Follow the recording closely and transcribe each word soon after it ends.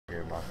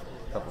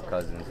a couple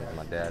cousins, and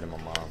my dad and my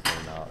mom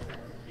came out.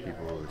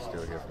 People who were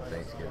still here from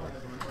Thanksgiving.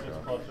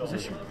 So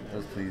it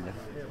was pleasing.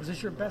 Was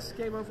this your best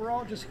game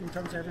overall, just in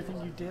terms of everything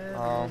you did,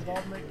 your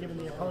involvement, given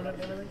the opponent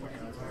and everything?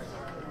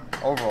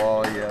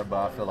 Overall, yeah,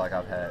 but I feel like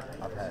I've had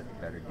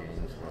better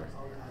games where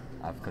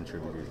I've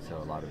contributed to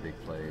a lot of big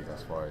plays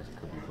as far as it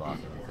could be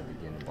blocking, it could be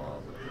getting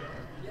involved.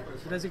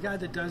 But as a guy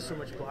that does so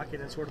much blocking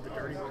and sort of the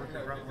dirty work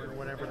and grunt work or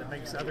whatever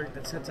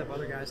that sets up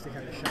other guys to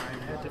kind of shine,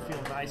 it had to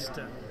feel nice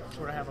to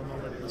sort of have a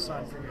moment in the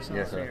sun for yourself.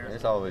 Yes, sir.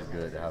 It's always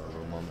good to have a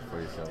little moment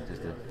for yourself,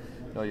 just to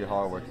know your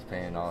hard work is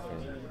paying off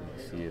and you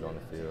see it on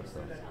the field. So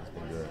it's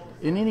been good.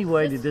 In any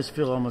way, did this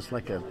feel almost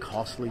like a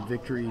costly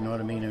victory? You know what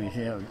I mean?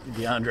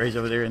 DeAndre's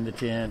over there in the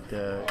tent.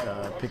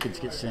 Pickens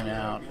gets sent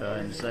out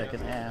in the second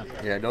half.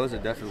 Yeah, those are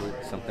definitely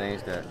some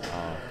things that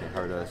can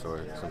hurt us,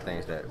 or some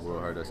things that will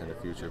hurt us in the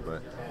future.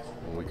 But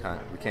we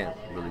can't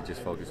really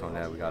just focus on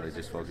that. We got to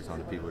just focus on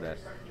the people that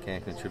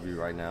can contribute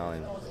right now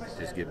and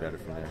just get better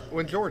from there.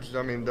 When George,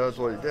 does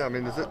what he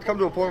did, does it come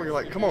to a point where you're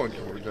like, come on,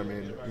 George?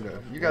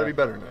 You got to be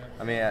better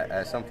than that.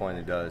 At some point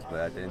it does, but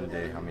at the end of the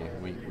day,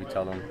 we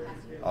tell him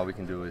all we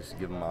can do is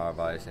give him our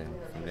advice, and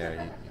from there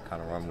he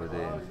kind of run with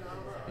it. And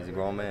he's a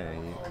grown man,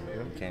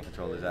 and he can't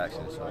control his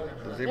actions. So.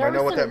 Does anybody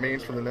know what that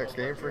means for the next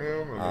game for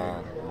him?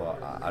 Well,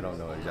 I don't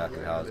know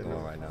exactly how it's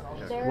going right now.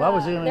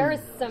 There was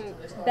some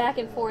back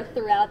and forth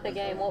throughout the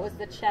game. What was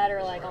the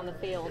chatter like on the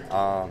field?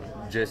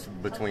 Just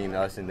between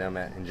us and them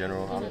in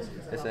general.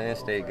 It's an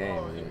in-state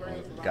game.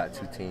 You got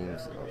two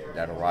teams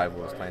that are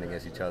rivals playing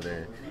against each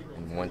other,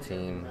 and one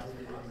team,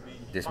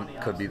 this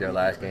could be their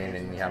last game,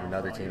 and you have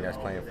another team that's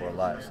playing for a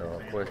lot. So,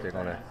 of course, they're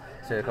going to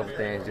say a couple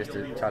things just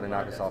to try to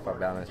knock us off our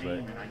balance,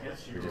 but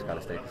we just got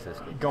to stay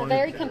consistent. A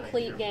very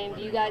complete game.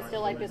 Do you guys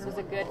feel like this was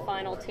a good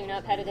final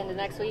tune-up headed into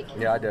next week?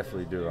 Yeah, I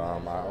definitely do.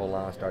 Our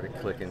O-line started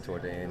clicking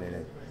toward the end,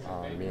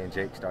 and me and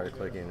Jake started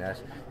clicking.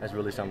 That's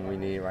really something we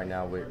need right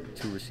now with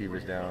two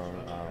receivers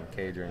down,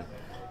 Cadron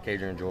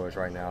and George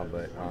right now,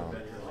 but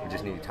we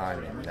just need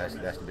timing. That's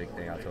the big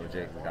thing. I told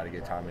Jake we got to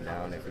get timing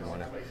down if we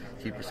want to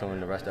keep pursuing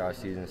the rest of our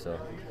season. So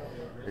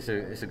it's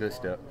a good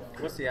step.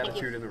 What's the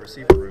attitude in the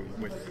receiver room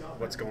with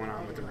what's going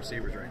on with the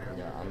receivers right now?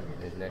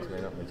 Yeah, it's next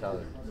man up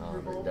mentality.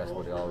 That's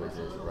what it always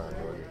is around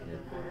Georgia.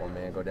 One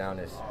man go down,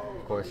 of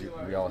course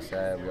we all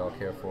sad, we all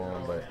care for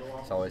him, but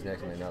it's always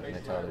next man up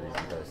mentality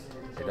because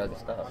it doesn't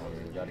stop.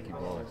 You got to keep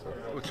going. So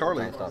well,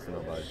 Charlie, can't stop for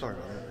nobody.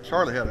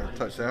 Charlie had a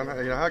touchdown.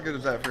 How good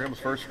is that for him? His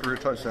first career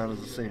touchdown as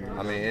a senior.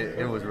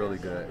 It was really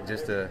good.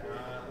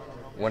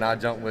 When I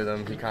jumped with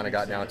him, he kind of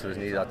got down to his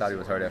knees. I thought he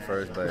was hurt at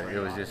first, but it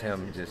was just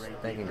him just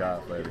thanking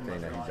God for everything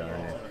that he's done.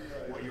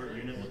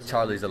 And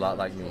Charlie's a lot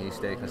like me. He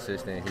stayed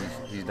consistent.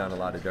 He's done a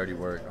lot of dirty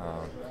work,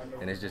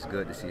 and it's just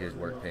good to see his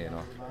work paying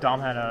off. Dom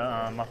had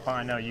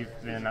I know you've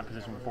been in that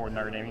position before in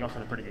Notre Dame. He also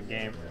had a pretty good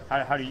game.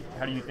 How do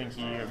you think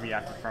he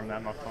reacted from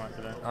that much fun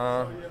today?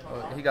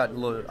 He got a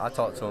little. I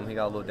talked to him. He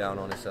got a little down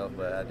on himself,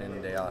 but at the end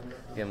of the day, I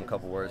gave him a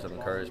couple words of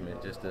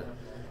encouragement just to.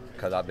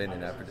 Because I've been in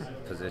that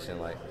position,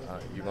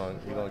 you're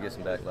gonna get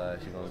some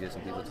backlash, you're gonna get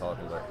some people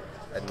talking, but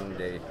at the end of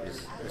the day,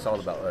 it's all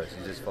about us.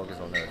 You just focus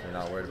on us. We're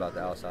not worried about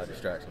the outside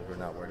distractions. We're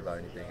not worried about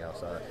anything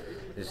outside.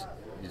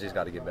 You just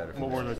got to get better. What were those